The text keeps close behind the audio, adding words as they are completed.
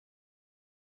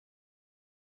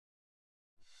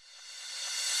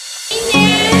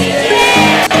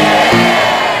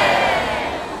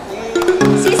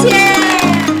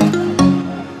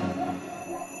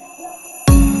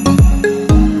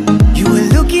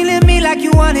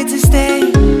wanted to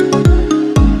stay.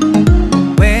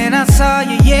 When I saw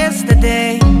you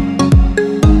yesterday,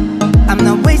 I'm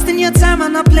not wasting your time,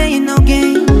 I'm not playing no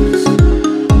games.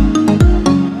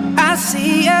 I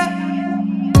see ya.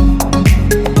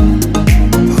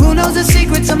 Who knows the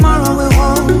secret tomorrow will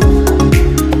hold?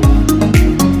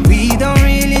 We don't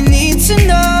really need to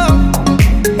know.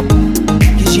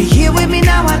 'Cause you're here with me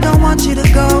now, I don't want you to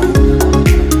go.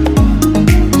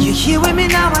 You're here with me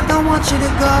now, I don't want you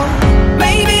to go.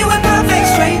 Maybe we're perfect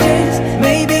strangers,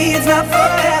 maybe it's not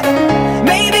forever.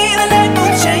 Maybe the light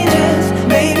will change us,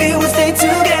 maybe we'll stay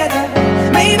together.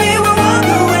 Maybe we'll walk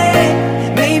away,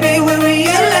 maybe we'll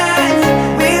realize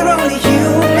we're only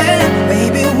human.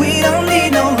 Maybe we don't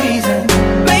need no reason.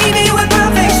 Maybe we're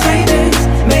perfect strangers,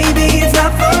 maybe it's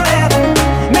not forever.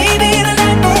 Maybe the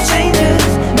light will change us,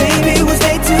 maybe we'll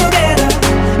stay together.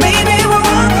 Maybe we'll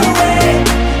walk away,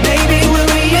 maybe we'll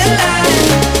realize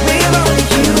we're only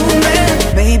human.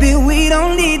 Maybe we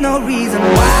don't need no reason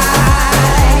why.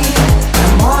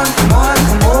 Come on, come on,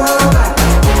 come over.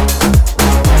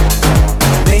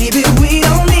 Maybe we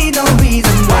don't need no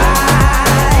reason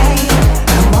why.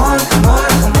 Come on, come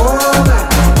on, come over.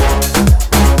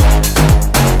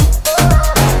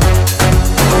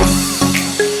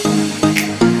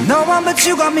 No one but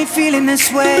you got me feeling this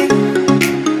way.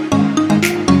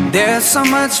 There's so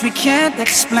much we can't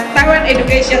explain. Taiwan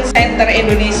Education Center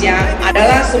Indonesia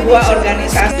adalah sebuah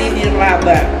organisasi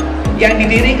nirlaba yang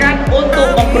didirikan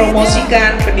untuk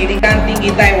mempromosikan pendidikan tinggi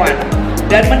Taiwan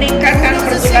dan meningkatkan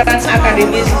pertukaran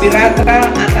akademis bilateral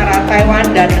antara Taiwan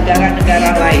dan negara-negara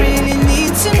lain.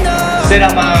 Saya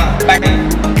nama Pak.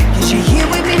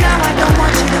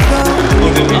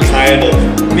 Untuk saya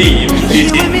di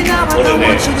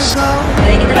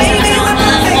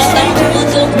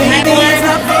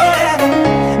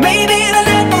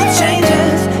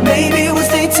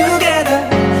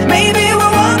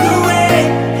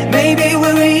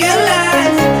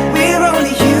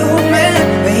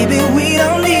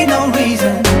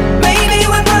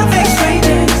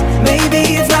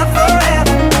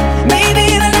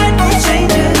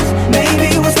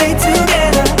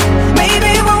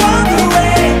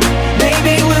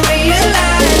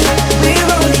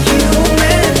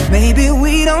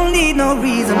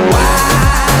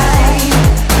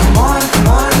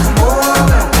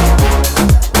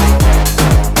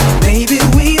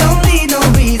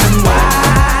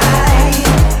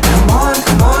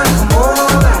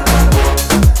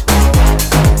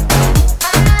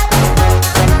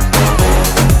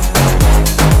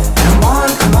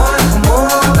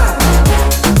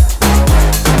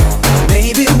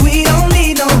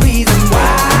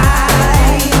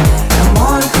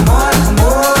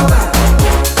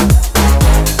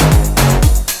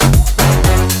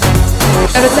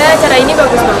Menurut saya acara ini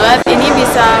bagus banget. Ini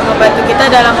bisa membantu kita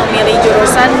dalam memilih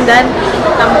jurusan dan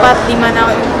tempat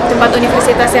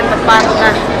universitas yang tepat.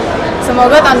 Nah,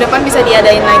 semoga tahun depan bisa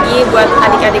diadain lagi buat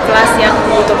adik-adik kelas yang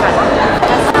membutuhkan.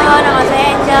 Halo, nama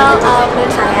saya Angel.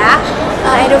 Menurut saya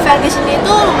EduFair di sini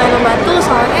tuh lumayan membantu,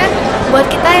 soalnya buat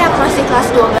kita yang masih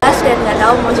kelas 12 dan nggak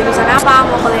tahu mau jurusan apa,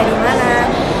 mau kuliah di mana.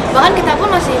 Bahkan kita pun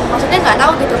maksudnya nggak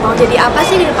tahu gitu mau jadi apa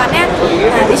sih di depannya.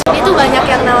 Nah, di sini tuh banyak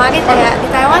yang nawarin, kayak di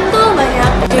Taiwan tuh banyak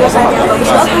jurusan yang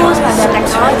bagus-bagus, ada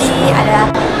teknologi,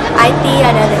 ada IT,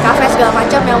 ada cafe segala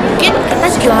macam yang mungkin kita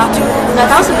juga nggak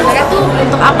tahu sebenarnya tuh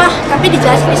untuk apa, tapi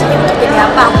dijelasin di sini untuk jadi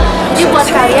apa. Jadi buat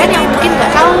kalian yang mungkin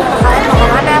nggak tahu kalian mau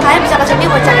kemana, kalian bisa kesini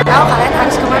buat cari tahu kalian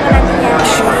harus kemana nantinya.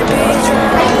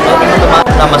 Teman-teman,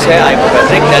 nama saya Aiko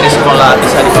Patrick dari sekolah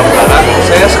Bisa di Jakarta.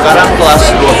 Saya sekarang kelas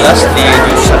 12 di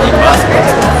jurusan IPA.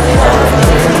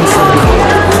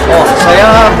 Saya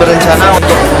berencana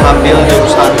untuk mengambil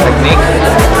jurusan teknik.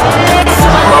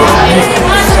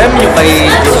 Saya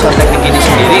menyukai jurusan teknik ini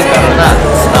sendiri karena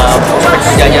prospek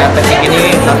kerjanya teknik ini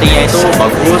nantinya itu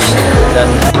bagus, dan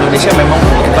Indonesia memang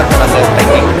membutuhkan tenaga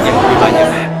teknik yang lebih banyak.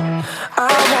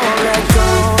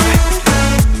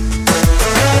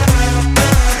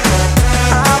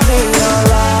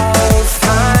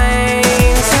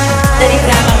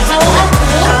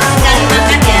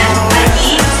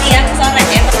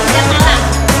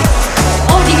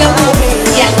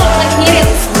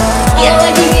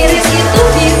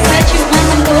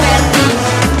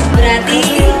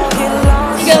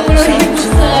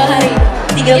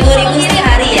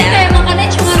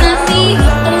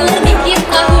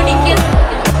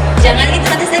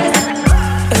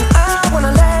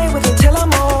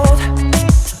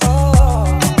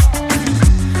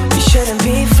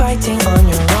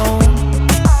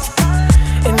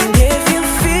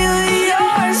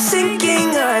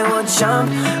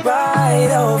 Jump right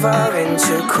over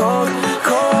into cold,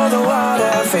 cold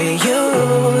water for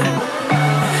you.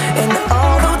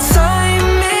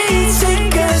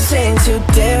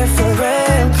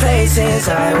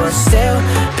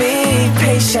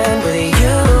 conversation with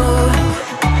you,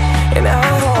 and I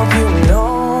hope you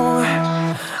know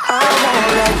I won't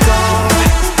let go.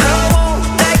 I won't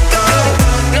let go.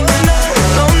 No, no,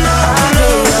 no, no. I'll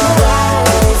be your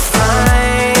lifeline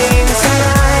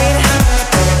tonight.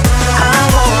 I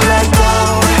won't let go.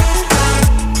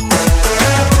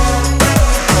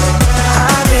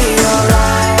 I'll be your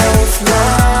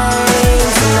lifeline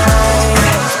tonight.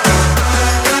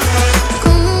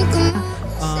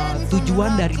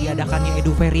 Tujuan dari diadakannya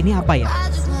Edu Fair ini apa ya?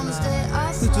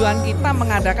 Tujuan kita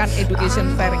mengadakan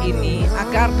Education Fair ini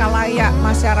agar khalayak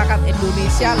masyarakat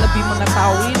Indonesia lebih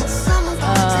mengetahui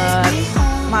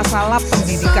masalah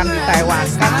pendidikan di Taiwan.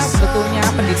 Karena sebetulnya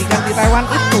pendidikan di Taiwan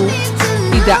itu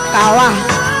tidak kalah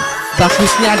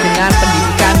bagusnya dengan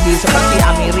pendidikan di seperti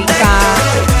Amerika,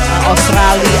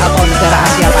 Australia atau negara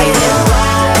Asia lainnya.